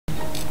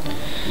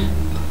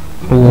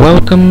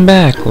Welcome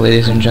back,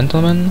 ladies and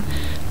gentlemen.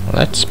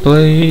 Let's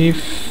play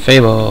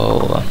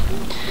Fable.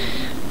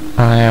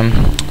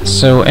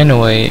 So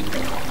anyway,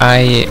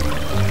 I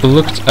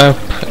looked up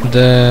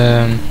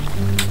the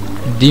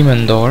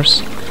demon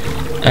doors,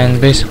 and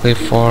basically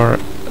for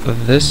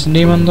this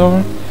demon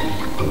door,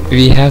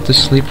 we have to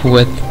sleep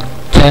with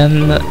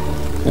 10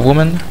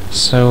 women.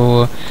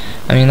 So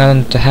I mean, I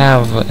don't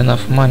have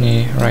enough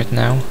money right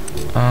now.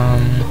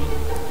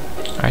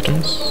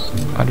 Items,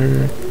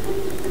 other.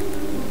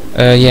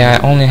 Yeah,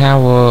 I only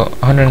have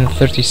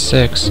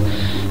 136,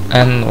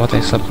 and what, I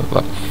slept with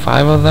about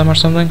 5 of them or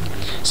something.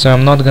 So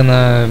I'm not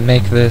gonna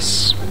make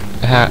this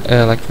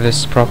like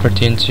this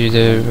property into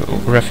the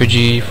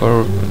refugee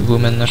for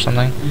women or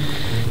something.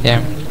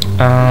 Yeah,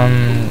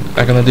 I'm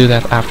gonna do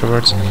that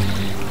afterwards.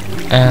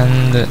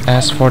 And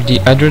as for the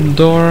other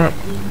door,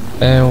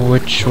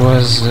 which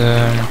was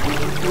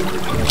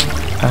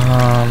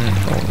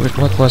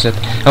what was it?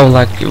 Oh,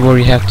 like where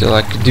you have to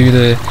like do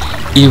the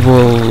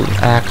evil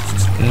act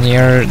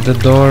near the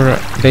door.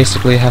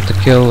 Basically, you have to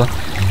kill.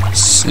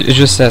 It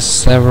just says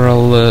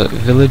several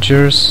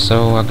villagers,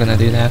 so I'm gonna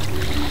do that.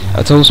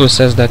 It also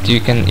says that you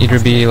can either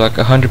be like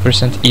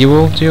 100%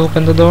 evil to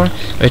open the door,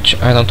 which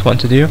I don't want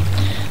to do,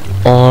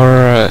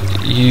 or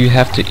you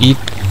have to eat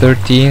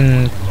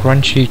 13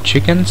 crunchy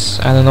chickens.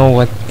 I don't know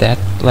what that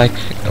like.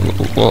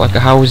 Well, like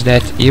how is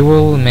that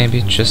evil? Maybe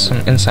it's just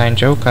some inside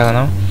joke. I don't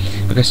know,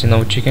 because you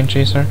know Chicken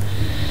Chaser.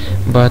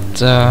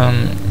 But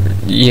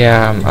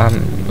yeah,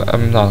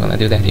 I'm not gonna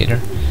do that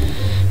either.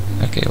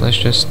 Okay, let's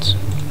just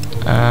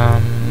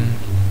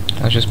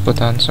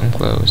put on some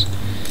clothes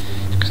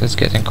because it's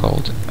getting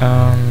cold.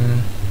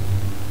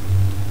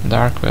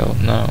 Darkwell,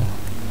 no.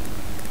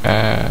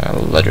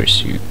 Leather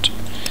suit,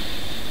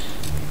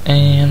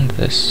 and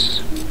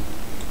this.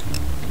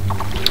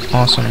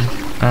 Awesome.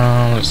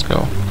 Let's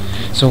go.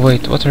 So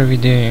wait, what are we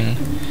doing?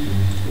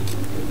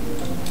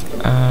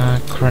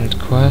 Current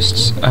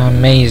quests.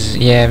 Maze.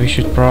 Yeah, we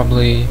should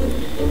probably.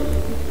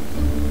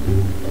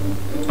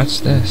 What's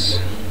this?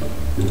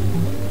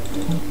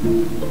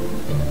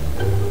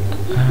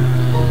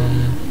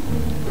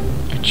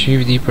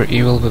 Achieve deeper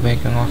evil by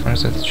making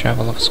offerings at the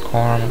Chapel of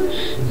Scorn.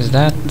 Is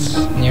that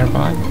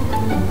nearby?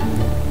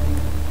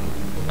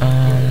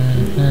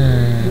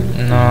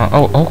 No.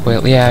 Oh,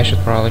 Oakvale. Yeah, I should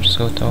probably just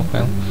go to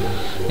Oakvale.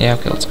 Yeah,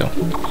 okay, let's go.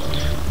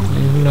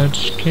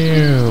 Let's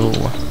go.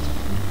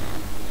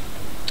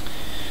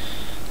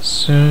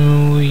 So,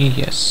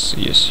 yes.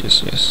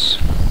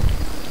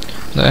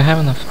 Do I have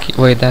enough key?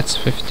 Wait, that's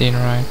 15,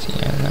 right?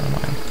 Yeah, never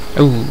mind.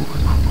 Ooh.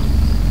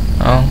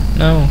 Oh,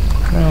 no.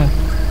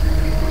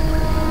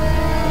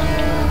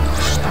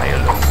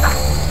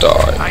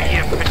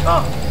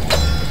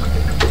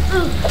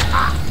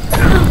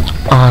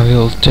 I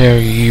will tear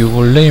you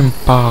limb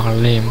par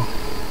limb.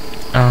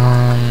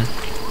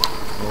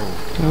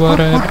 What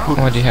do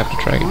you have to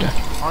trade?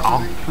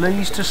 I'm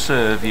pleased to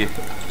serve you.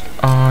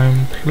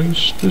 I'm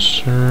pleased to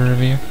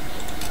serve you.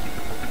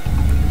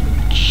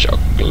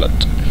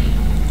 Chocolate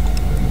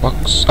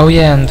box. Oh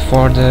yeah, and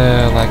for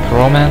the like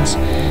romance,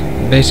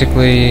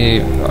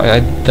 basically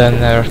I've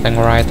done everything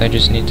right. I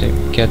just need to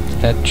get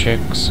that chick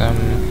some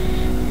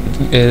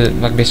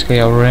like basically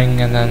a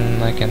ring, and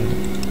then I can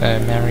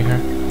marry her.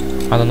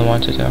 I don't know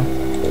what to do.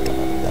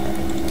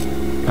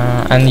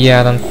 And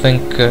yeah, I don't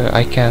think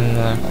I can.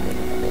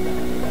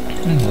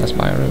 Let's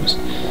buy a rose.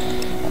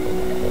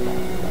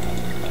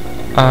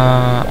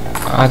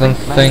 I don't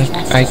think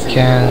I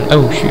can.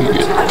 Oh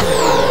shoot.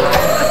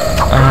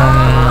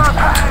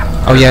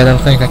 Oh yeah, I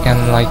don't think I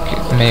can like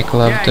make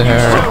love to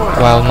her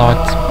while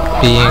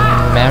not being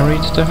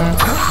married to her.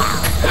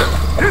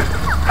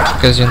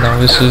 Because you know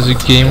this is a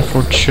game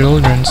for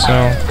children,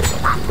 so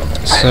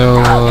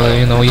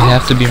you know you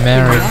have to be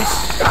married,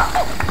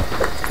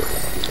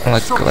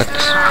 like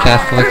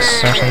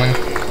Catholics or something.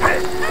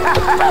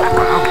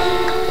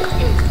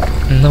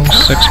 No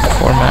sex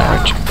before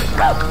marriage.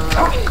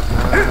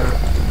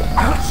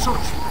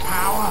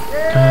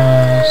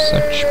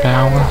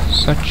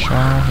 Such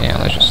power. Yeah,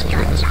 let's just look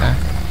at this guy.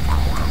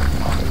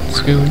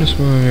 Let's go this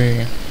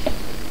way.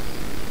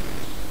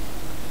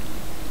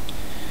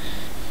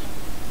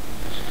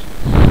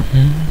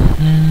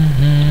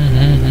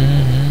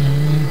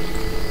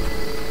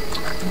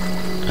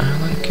 I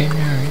don't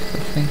care if I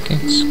think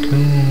it's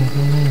cool.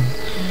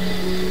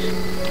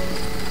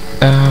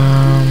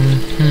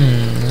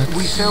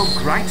 We sell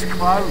great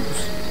clothes.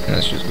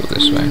 Let's just go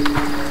this way.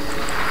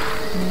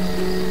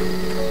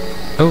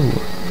 Oh,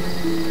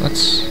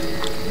 let's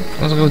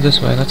go this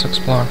way. Let's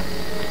explore.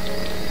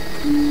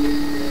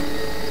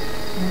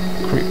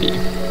 Creepy.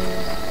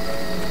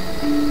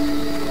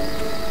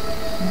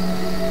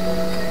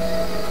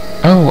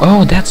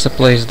 Oh, that's the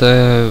place.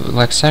 The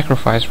like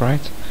sacrifice,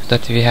 right?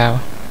 That we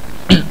have.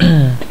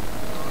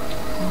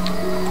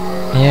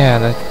 Yeah,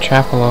 the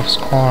Chapel of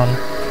Scorn.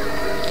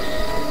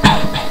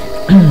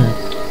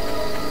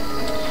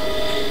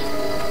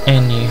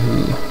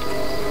 Anywho,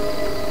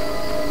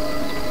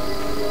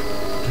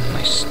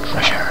 nice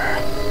treasure.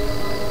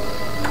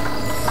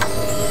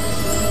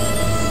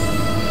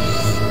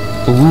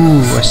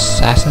 Ooh,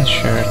 assassin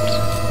shirt.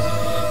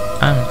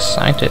 I'm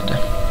excited.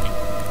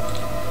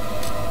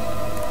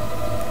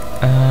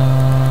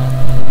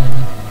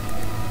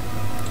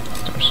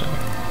 Torso.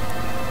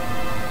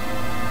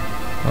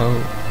 Oh.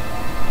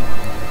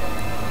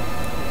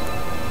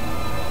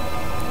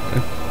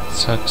 It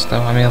sucks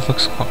though. I mean, it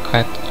looks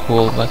quite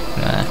cool, but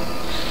nah.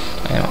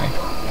 Anyway.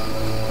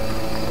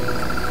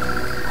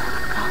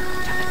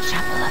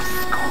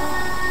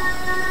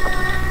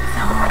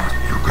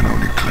 You can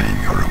only claim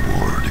your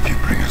reward if you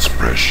bring us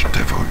fresh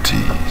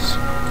devotees.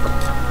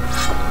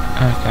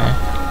 Okay.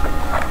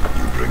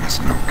 You bring us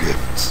no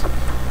gifts.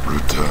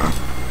 Return.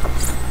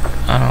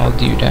 I'll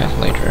do that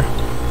later.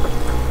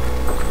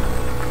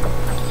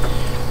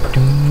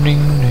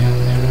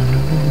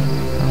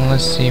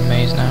 Let's see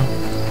maze now.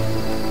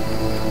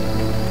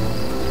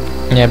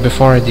 Yeah,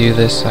 before I do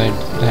this, I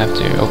have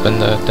to open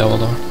the double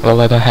door. Well,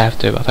 I don't have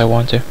to, but I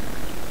want to.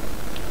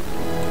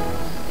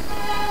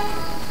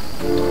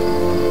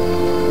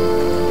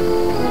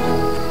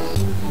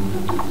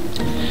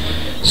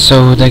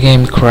 So the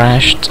game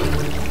crashed.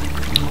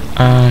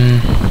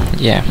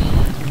 Yeah.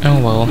 Oh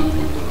well.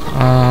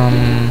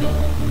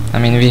 I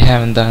mean, we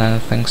haven't done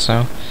anything,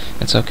 so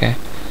it's okay.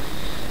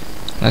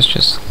 Let's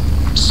just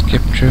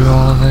skip through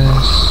all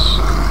this.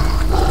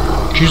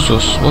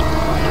 Jesus, what?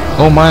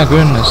 Oh my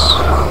goodness,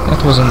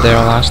 that wasn't there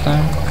last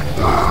time.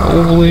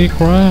 Holy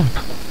crap.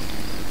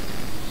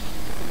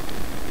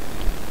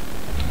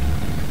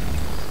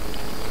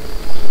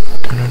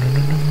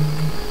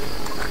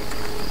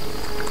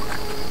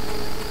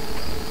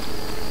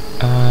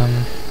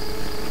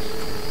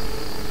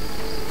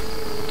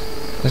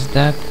 Is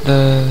that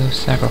the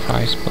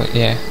sacrifice? But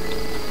yeah.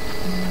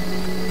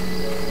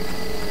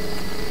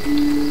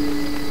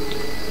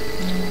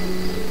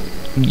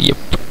 Yep.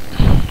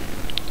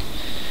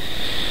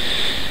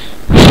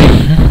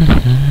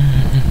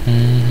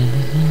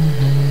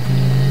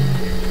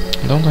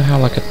 Don't I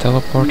have like a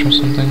teleport or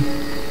something?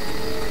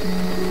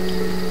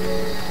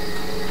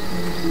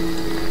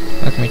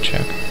 Let me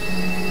check.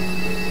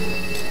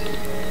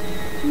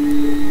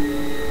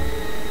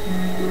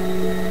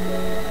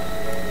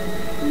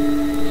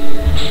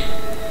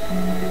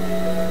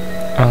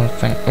 I don't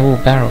think. Oh,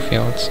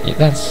 battlefields. Yeah,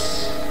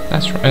 that's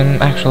right.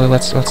 And actually,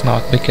 let's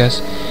not,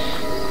 because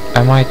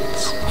I might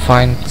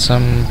find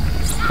some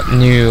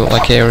new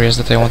like areas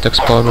that I want to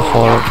explore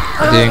before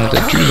doing the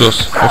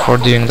before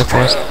doing the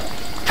quest.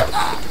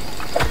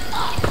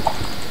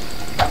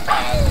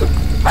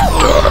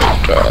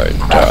 Die.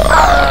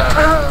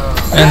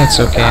 And it's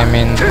okay. I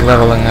mean,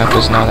 leveling up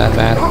is not that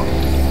bad,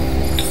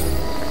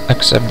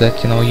 except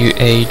that, you know, you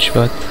age.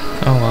 But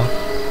oh well.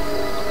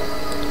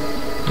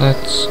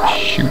 Let's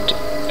shoot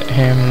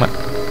him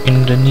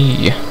in the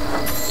knee.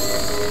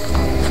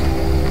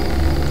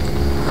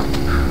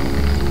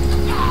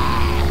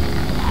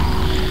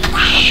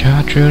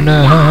 Shot through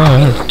the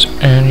heart,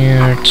 and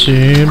you're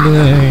to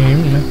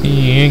blame.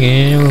 You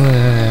gave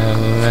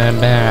love a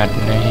bad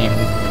name.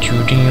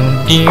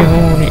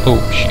 Oh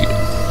shit.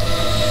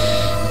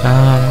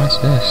 What's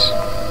this?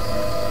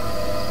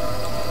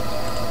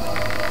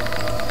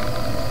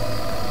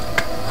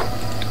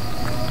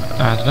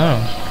 I don't know.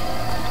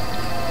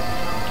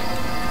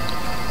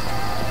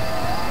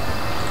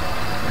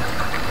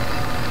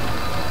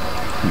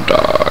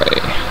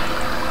 Die.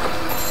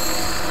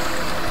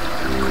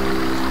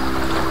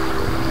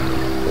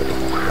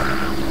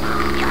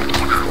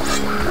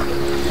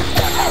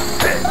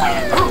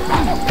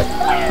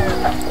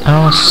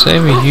 I'll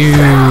save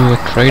you,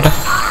 traitor.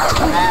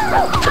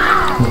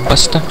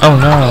 Buster. Oh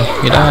no,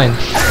 he died.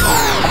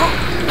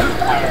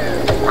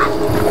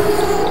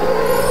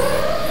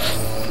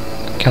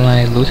 Can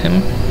I loot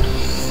him?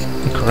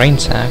 Grain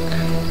sack.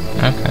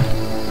 Okay.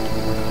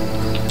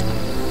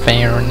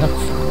 Fair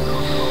enough.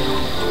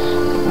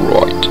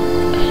 Right.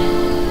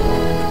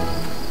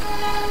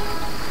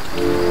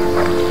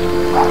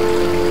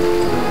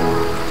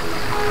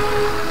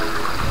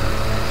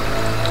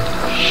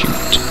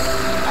 Shoot.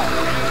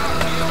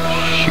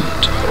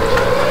 Shoot.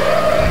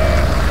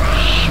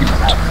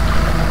 Shoot.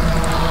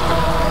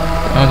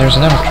 Oh, there's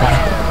another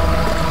treasure.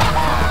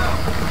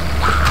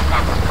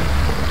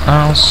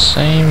 I'll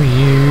save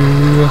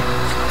you.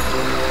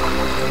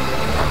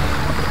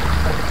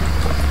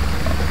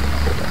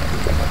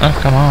 Oh,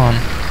 come on.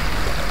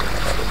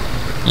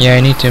 Yeah,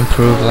 I need to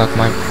improve like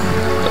my,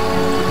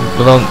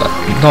 well,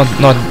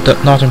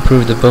 not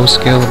improve the bow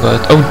skill,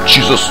 but oh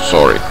Jesus,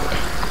 sorry.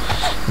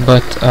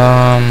 But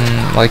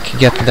like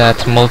get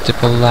that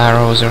multiple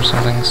arrows or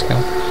something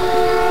skill.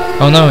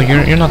 Oh no,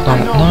 you're not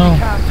normal. No.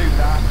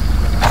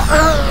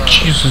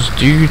 Jesus,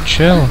 dude,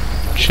 chill.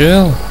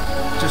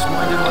 Just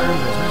minding my own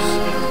business.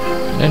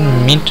 I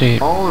didn't mean to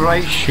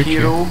Alright, shoot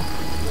hero. you.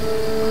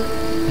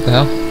 What the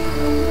hell?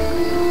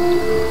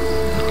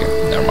 Okay,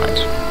 never mind.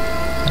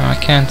 No, I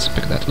can't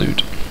pick that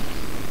loot.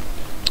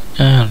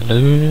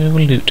 Looting.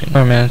 Wait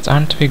a minute,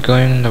 aren't we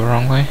going the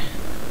wrong way?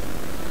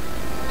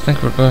 I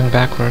think we're going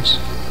backwards.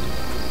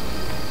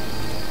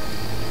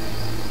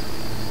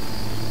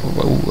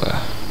 Whoa.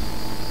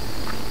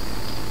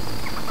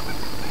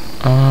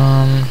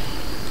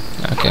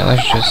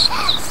 let's just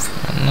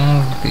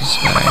know these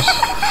guys.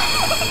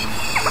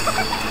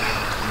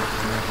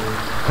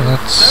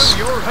 Let's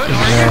use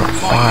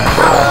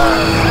fireball.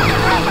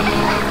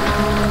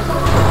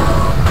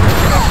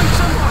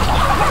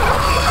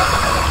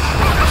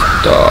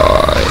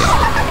 Die.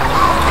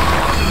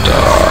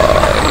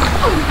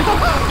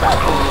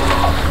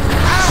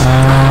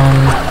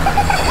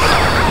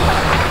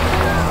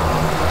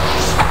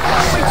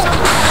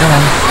 Come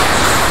on.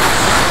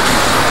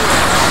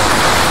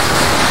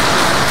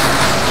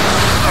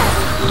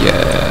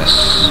 Yes.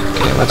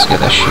 Okay, let's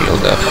get a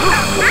shield up.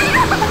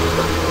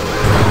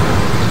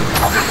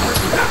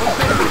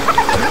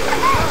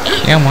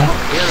 Come on.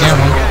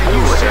 Come on.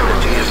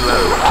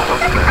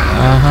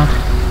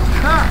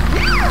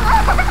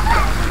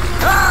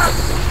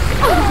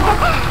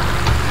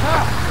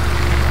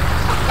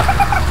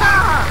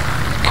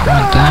 Come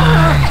on,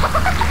 die.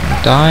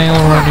 Die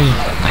already.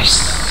 Nice.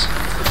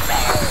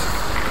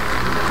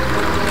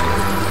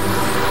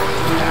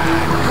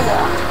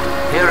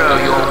 Hero,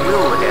 your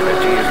will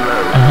energy is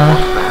low.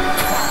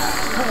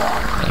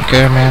 Don't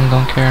care, man,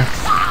 don't care.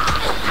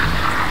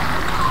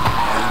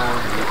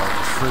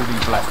 Truly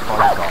blessed by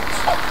the gods.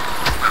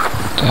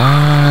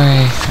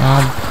 Die.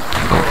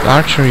 Oh,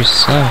 archery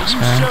sucks,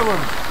 man.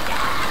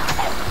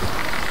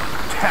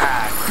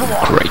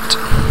 Great.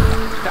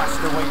 That's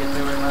the way you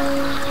do it, man.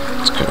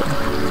 Let's go.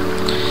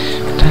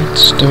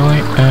 That's the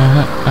way, I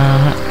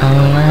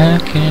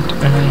like it,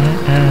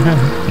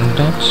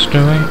 That's the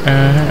way, I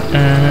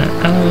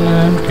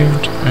like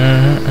it,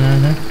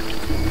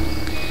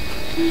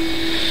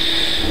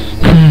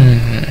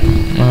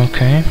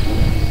 Okay.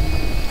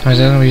 Is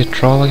that gonna be a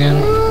troll again?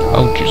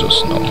 Oh,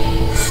 Jesus, no.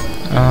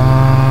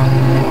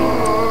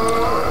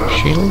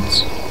 Shields?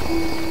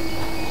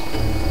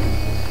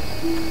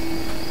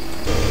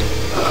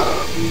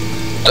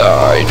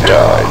 Die,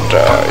 die,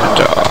 die,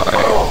 die.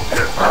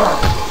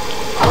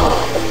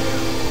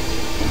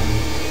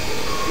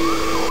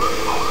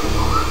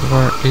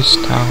 Where is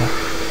tower?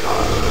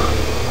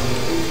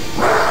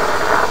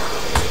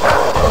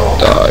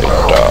 Die,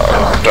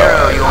 die,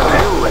 die. Your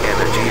will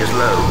energy is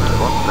low.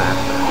 What's that?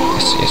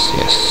 Yes, yes,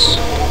 yes.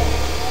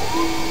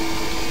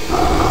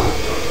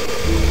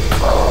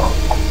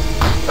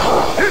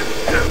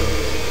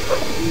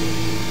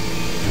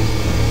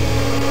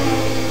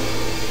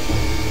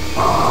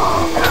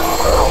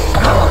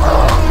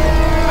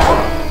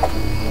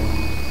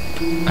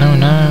 Oh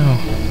no.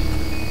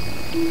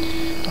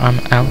 I'm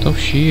out of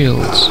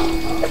shields.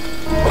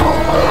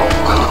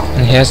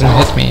 And he hasn't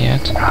hit me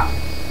yet.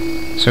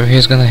 So if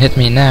he's gonna hit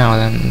me now,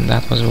 then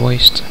that was a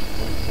waste.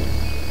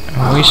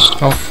 A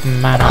waste of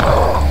mana.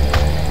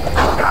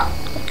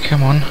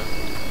 Come on.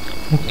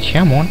 Oh,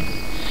 come on.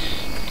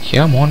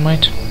 Come on,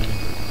 mate.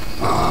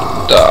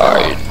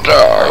 Die,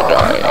 die,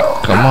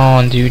 die. Come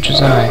on, dude, just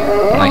die.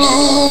 Nice.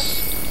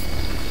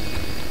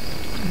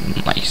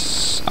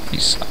 Nice.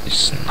 Ice,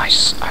 ice,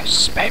 nice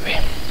ice, baby.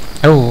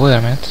 Oh, wait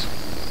a minute.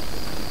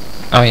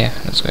 Oh yeah,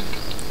 that's good.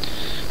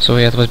 So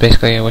yeah, it was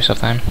basically a waste of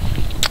time.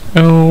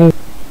 Oh.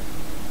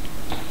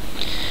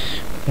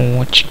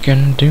 What you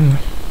gonna do?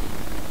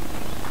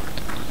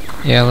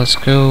 Yeah, let's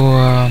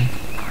go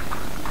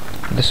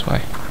this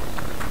way.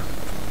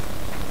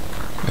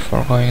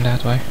 Before going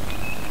that way.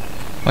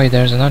 Wait,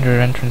 there's another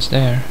entrance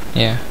there.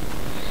 Yeah.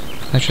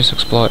 Let's just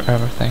explore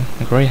everything.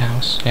 Great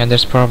house. Yeah,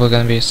 there's probably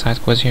gonna be a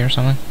side quest here or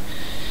something.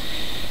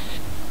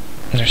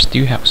 There's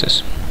 2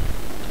 houses.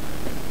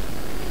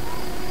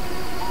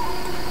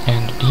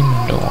 And a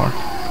demon door.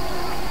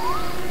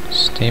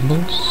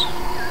 Stables.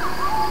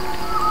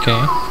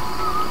 Okay.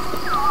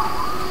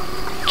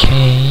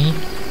 Okay.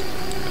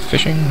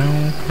 Fishing?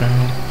 No,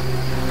 no.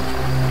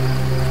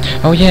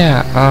 Oh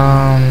yeah,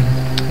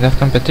 that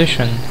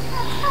competition.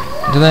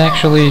 Did I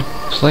actually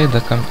play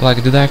the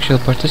did I actually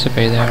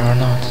participate there or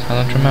not? I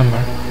don't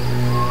remember.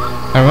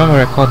 I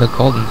remember I caught the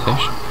golden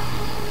fish.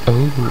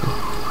 Oh.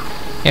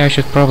 Yeah, I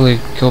should probably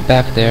go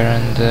back there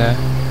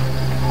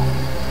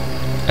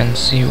and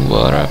see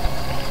what up.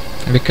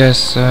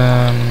 Because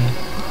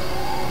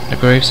the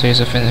grave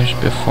says I finished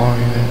before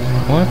you.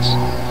 What?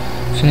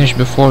 Finished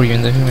before you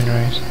in the human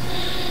race.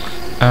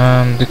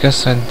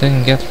 Because I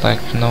didn't get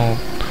like no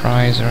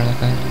prize or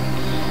anything.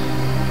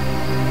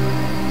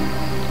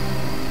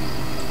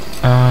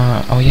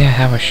 Oh yeah, I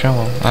have a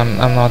shovel. I'm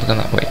not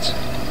gonna wait.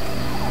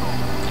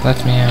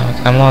 Let me out.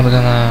 I'm not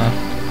gonna.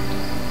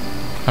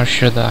 Or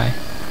should I?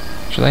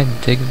 Should I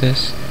dig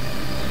this?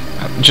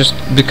 Just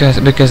because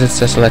it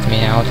says let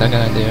me out, I'm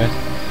gonna do it.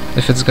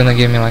 If it's gonna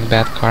give me like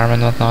bad karma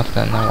and whatnot,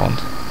 then I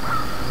won't.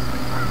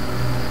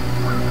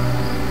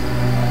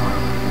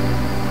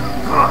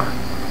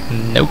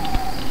 Nope.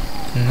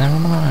 Never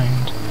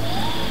mind.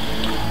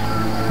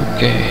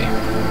 Okay.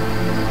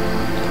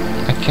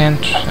 I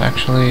can't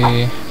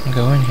actually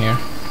go in here.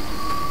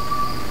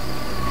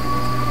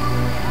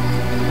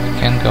 I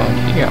can't go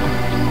in here.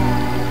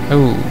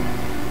 Oh.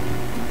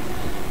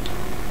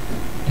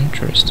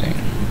 Interesting.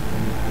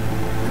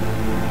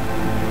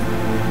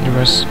 There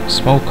was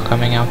smoke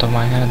coming out of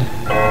my head.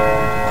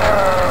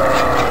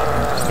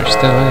 There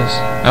still is.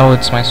 Oh,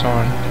 it's my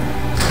sword.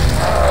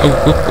 Oh,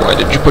 why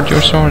did you put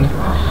your sword?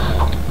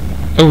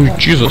 Oh,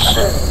 Jesus.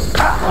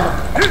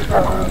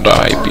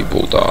 Die,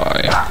 people,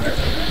 die.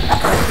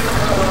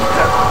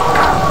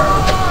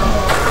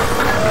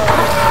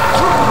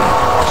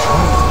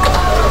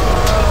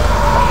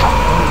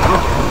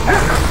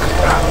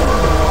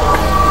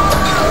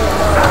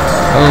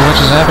 Oh, what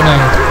is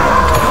happening?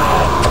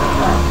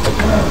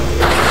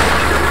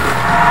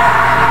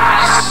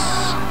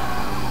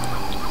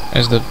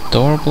 Is the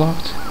door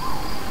blocked?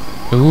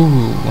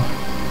 Ooh.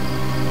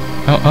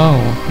 Oh, oh,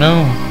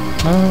 no,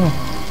 no.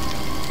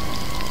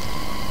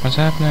 What's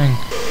happening?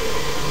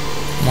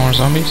 More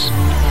zombies?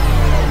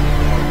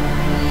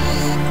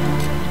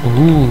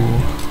 Ooh.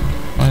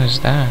 What is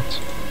that?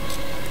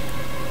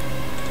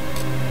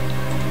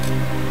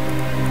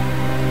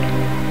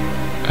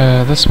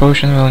 This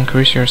potion will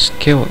increase your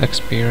skill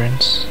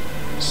experience.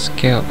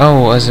 Skill.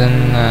 Oh, as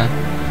in.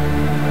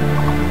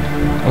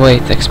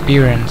 Wait,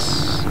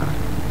 experience.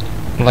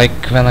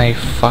 Like when I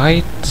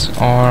fight,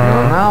 or.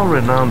 You're now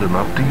renowned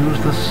enough to use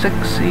the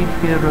sexy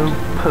hero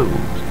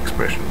pose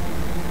expression.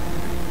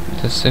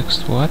 The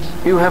sixth what?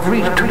 You have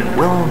reached a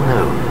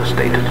well-known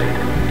status.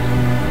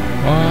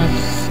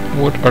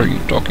 What are you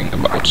talking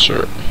about,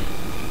 sir?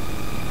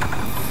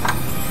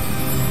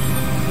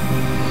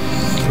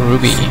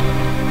 Ruby.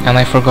 And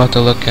I forgot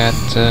to look at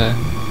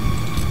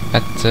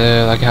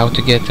like how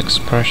to get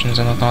expressions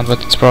and whatnot,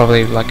 but it's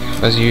probably like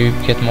as you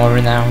get more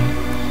renown,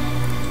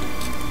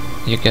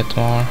 you get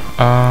more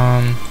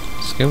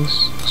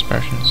skills,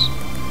 expressions,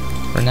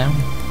 renown,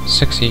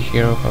 sexy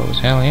hero pose.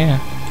 Hell yeah!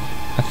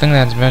 I think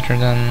that's better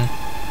than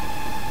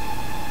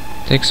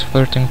takes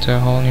flirting to a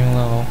whole new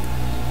level.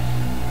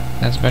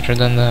 That's better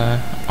than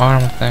the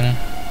arm thing.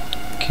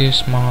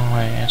 Kiss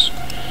my ass.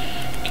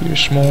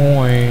 Kiss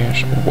my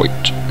ass.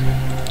 Wait.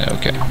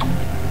 Okay.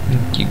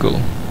 Giggle.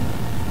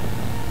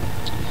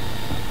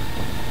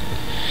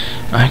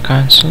 I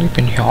can't sleep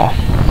in here.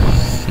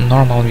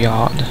 Normal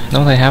yard.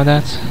 Don't I have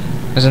that?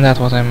 Isn't that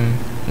what I'm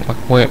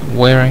like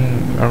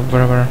wearing or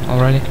whatever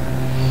already?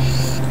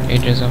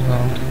 Ages of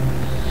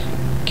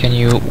Can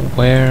you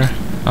wear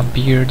a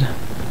beard?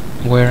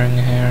 Wearing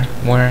hair?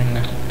 Wearing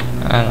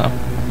I don't know.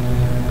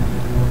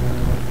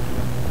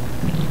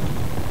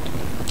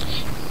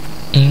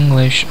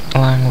 English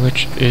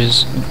language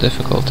is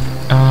difficult.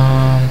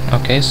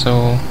 Okay,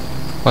 so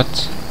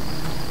what?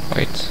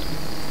 Wait,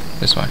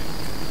 this way.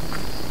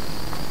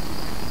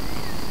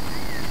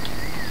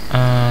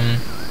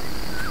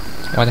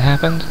 What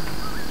happened?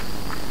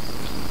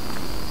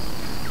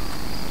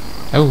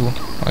 Oh,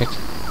 wait.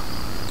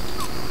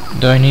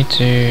 Do I need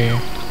to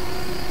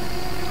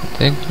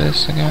dig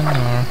this again,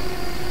 or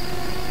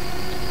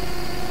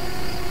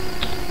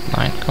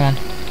 9? Come on.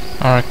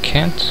 Or I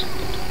can't?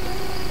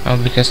 Oh,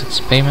 because it's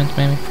payment,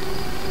 maybe?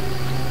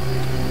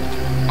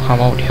 How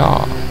about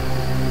y'all?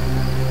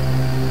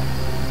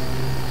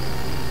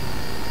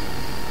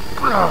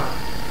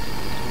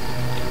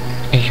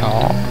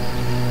 Y'all.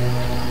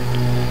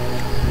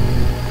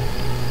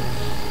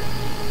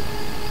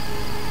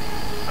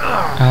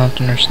 I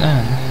don't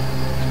understand.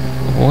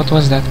 What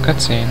was that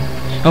cutscene?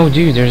 Oh,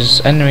 dude,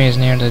 there's enemies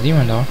near the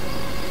demon door.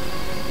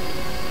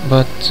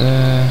 But,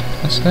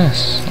 what's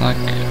this? Like,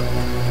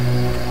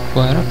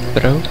 what up,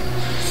 bro?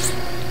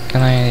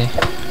 Can I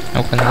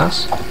open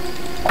this?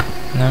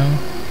 No?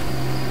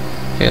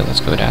 Okay, let's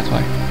go that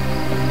way.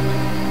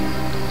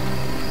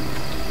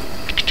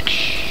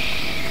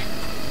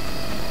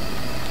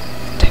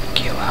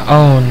 Tequila.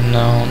 Oh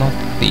no, not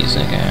these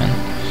again.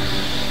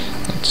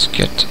 Let's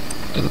get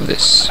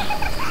this.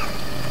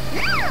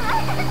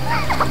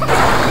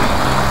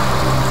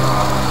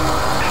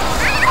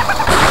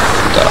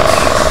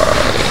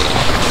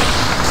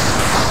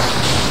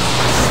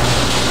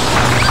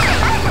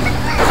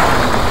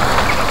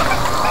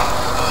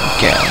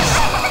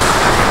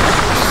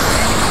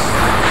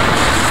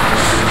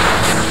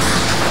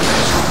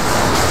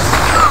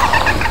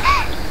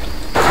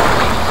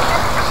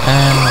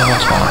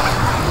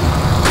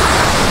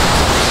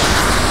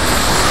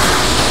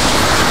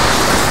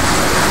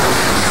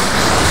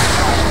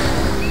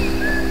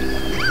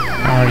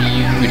 Are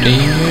you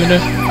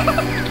dead?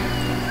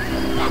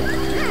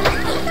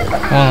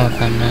 One of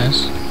them is.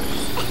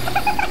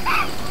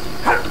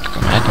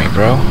 Come at me,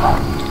 bro.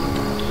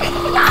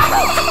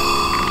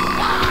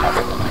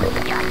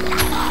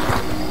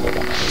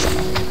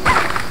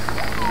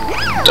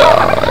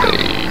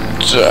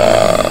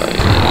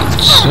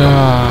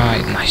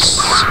 Die. Nice.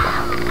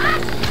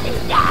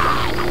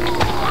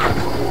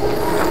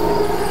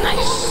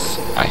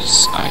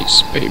 Nice.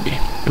 Ice, baby.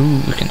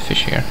 Ooh, we can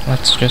fish here.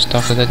 Let's just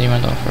talk to the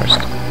demon door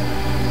first.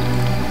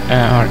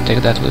 Or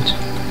take that loot.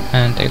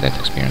 And take that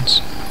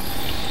experience.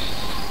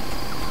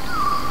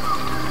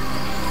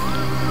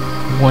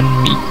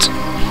 One meat.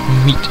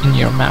 Meat in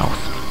your mouth.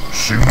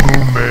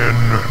 Single men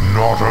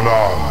not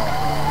allowed.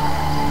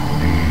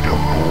 Need a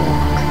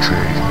bold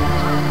change.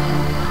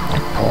 A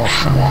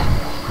posh one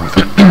with a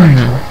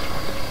title.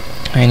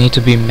 I need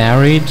to be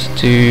married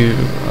to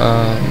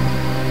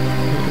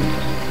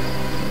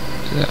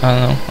I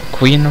don't know, a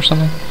queen or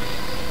something?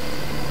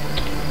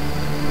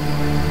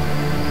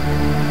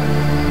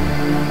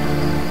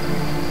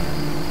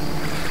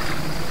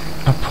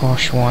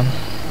 posh one,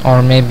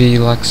 or maybe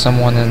like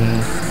someone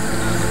in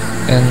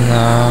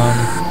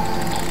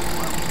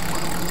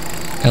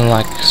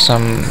like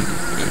some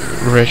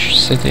rich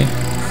city.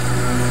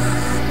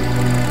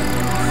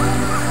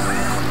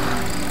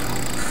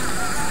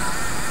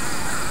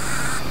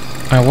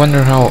 I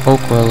wonder how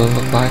Oakvale will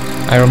look like.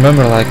 I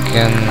remember like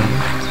in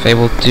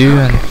Fable 2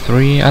 and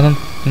 3, I don't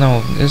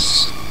know,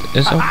 is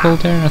Oakvale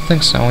there? I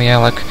think so, yeah,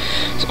 like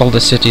all the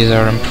cities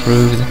are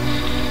improved.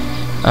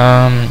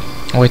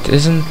 Wait,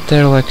 isn't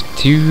there like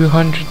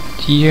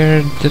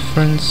 200-year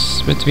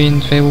difference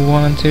between Fable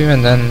 1 and 2,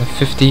 and then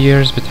 50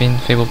 years between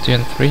Fable 2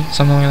 and 3?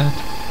 Something like that?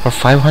 Or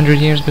 500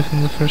 years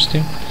between the first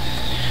two?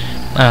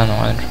 I don't know,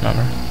 I don't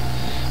remember.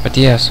 But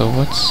yeah, so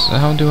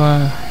how do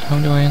I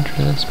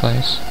enter this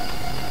place?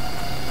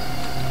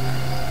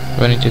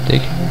 Do I need to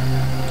dig here?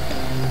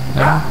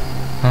 No?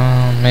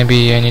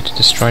 Maybe I need to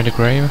destroy the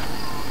grave?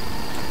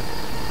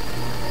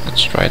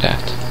 Let's try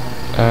that.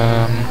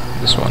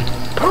 This one.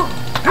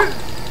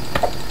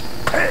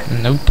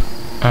 Nope.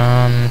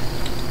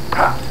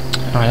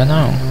 I don't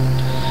know.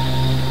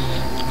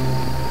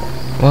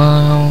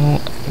 Well,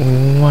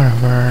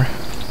 whatever.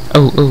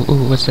 Oh,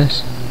 what's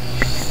this?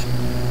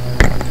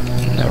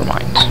 Never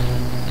mind.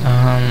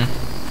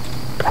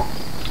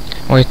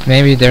 Wait,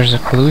 maybe there's a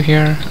clue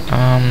here.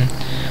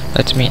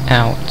 Let me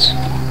out.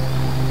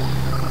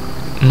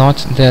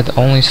 Not dead,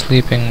 only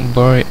sleeping.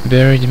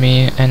 Buried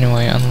me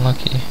anyway,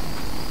 unlucky.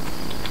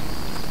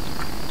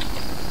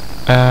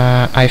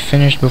 I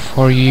finished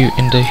before you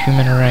in the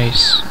human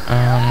race.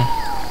 I'm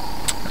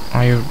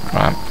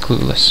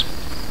clueless.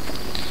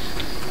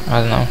 I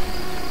don't know.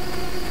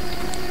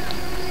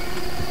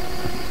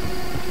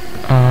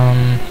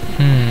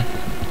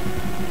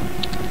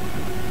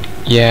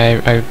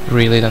 Yeah, I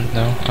really don't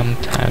know. I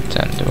don't have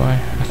 10, do I?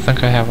 I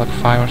think I have like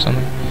 5 or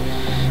something.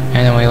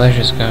 Anyway, let's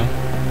just go.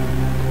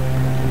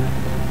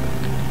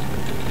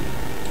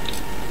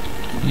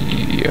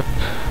 Yep.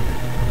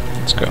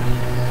 Let's go.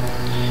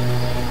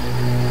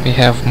 We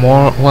have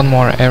one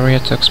more area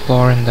to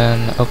explore and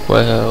then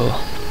Oakvale.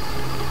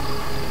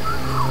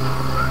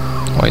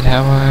 Wait,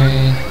 have I?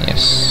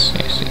 Yes,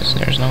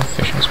 there's no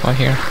fishing spot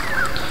here.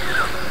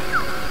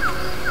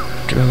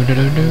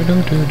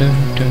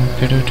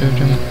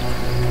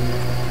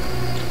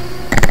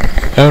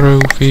 Arrow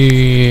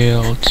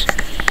fields.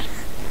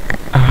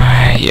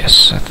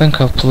 Yes, I think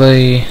I'll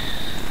play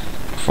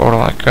for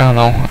like, I don't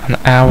know, an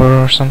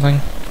hour or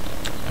something.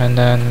 And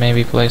then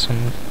maybe play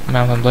some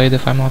Mountain Blade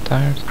if I'm not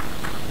tired.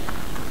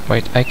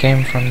 Wait, I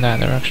came from that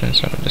direction,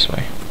 so this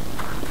way.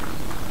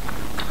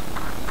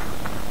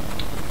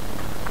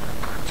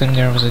 I think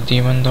there was a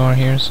demon door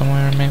here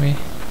somewhere, maybe.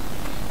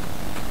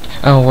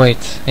 Oh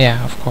wait,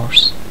 yeah, of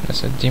course,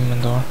 there's a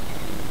demon door.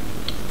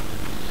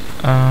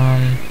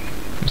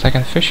 But I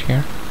can fish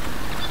here.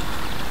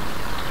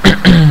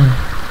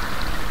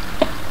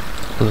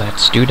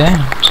 Let's do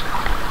that.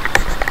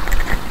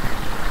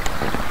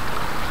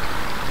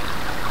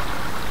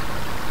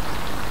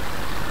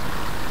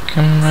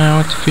 Come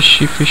out,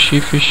 fishy, fishy,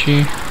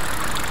 fishy.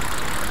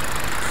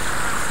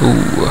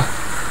 Ooh.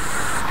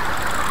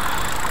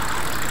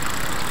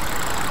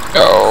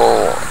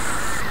 Oh.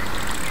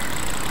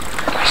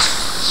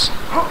 Yes.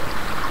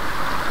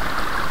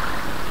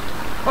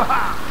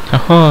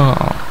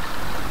 Haha.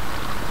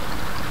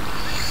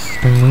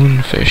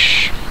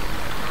 Moonfish.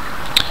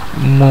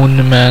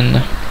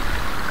 Moonman.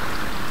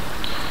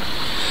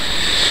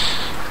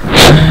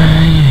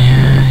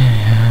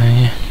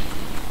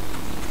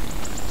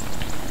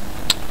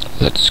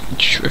 Let's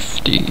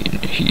drift in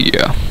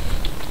here.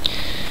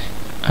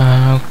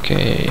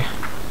 Okay.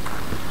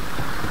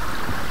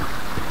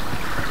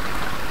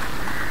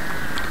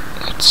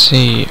 Let's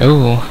see.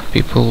 Oh,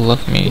 people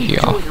love me here.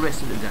 Enjoy the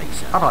rest of the day,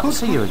 sir. I'd like to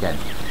see you again.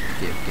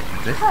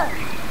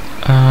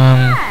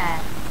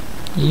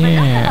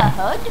 Yeah.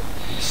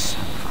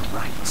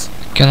 Right.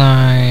 Can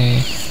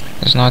I?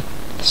 It's not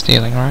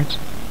stealing, right?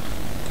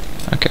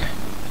 Okay.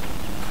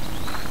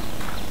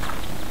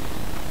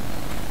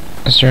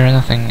 Is there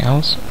anything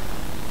else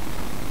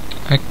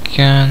I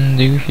can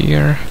do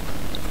here?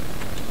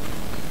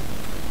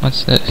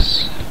 What's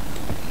this?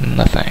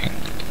 Nothing.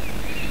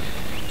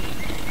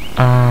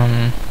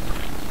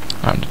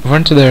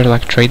 Weren't there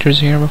like traders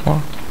here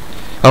before?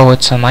 Oh,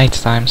 it's a night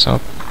time,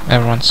 so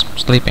everyone's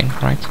sleeping,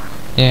 right?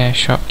 Yeah,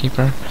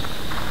 shopkeeper.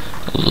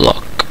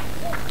 Look.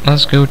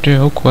 Let's go to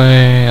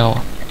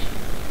Oakvale.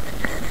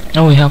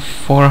 Oh, we have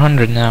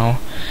 400 now.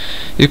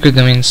 You could,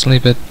 I mean,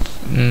 sleep at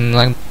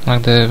like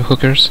the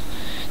hookers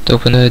to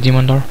open the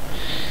demon door.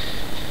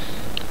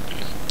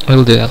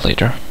 We'll do that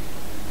later.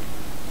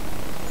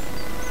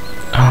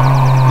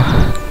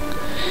 Oh,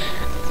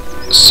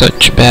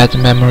 such bad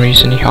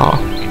memories in here.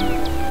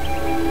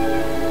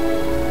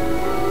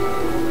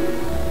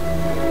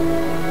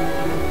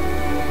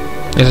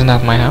 Isn't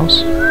that my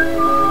house?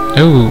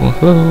 Oh,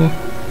 hello.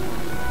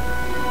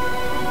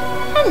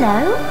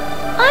 Hello,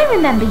 I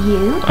remember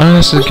you. Oh,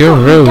 this is We girl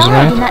thought you Rose, died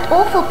right? in that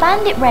awful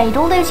bandit raid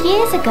all those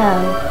years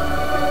ago.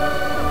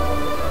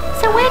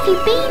 So where have you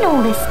been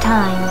all this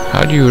time?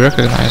 How do you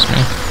recognize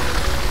me?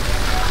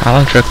 I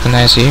don't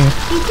recognize you.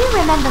 You do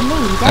remember me,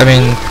 don't I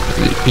mean,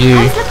 you? you.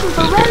 I was looking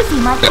for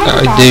Rosie, my teddy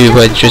I bear, do,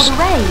 but just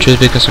before the raid. just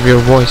because of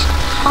your voice.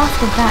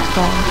 After that,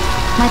 though,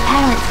 my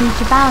parents moved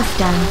to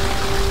Bowerstone,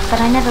 but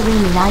I never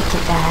really liked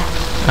it there.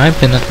 I've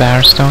been at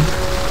Barstone.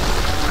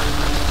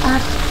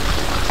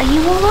 Are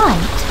you alright?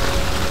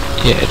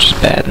 Yeah,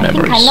 just bad I think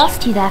memories. I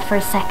lost you there for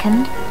a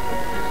second.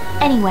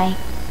 Anyway,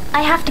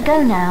 I have to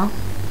go now,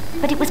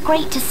 but it was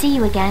great to see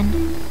you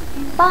again.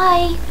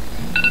 Bye!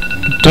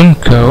 Don't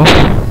go.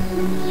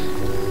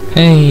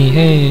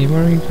 Hey,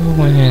 where are you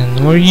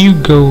going? Where are you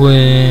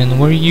going?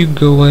 Where are you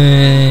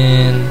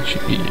going?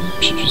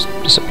 She just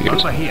disappeared.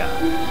 Over here.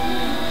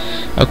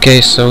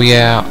 Okay, so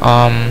yeah,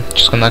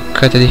 just gonna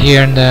cut it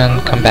here and then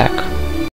come back.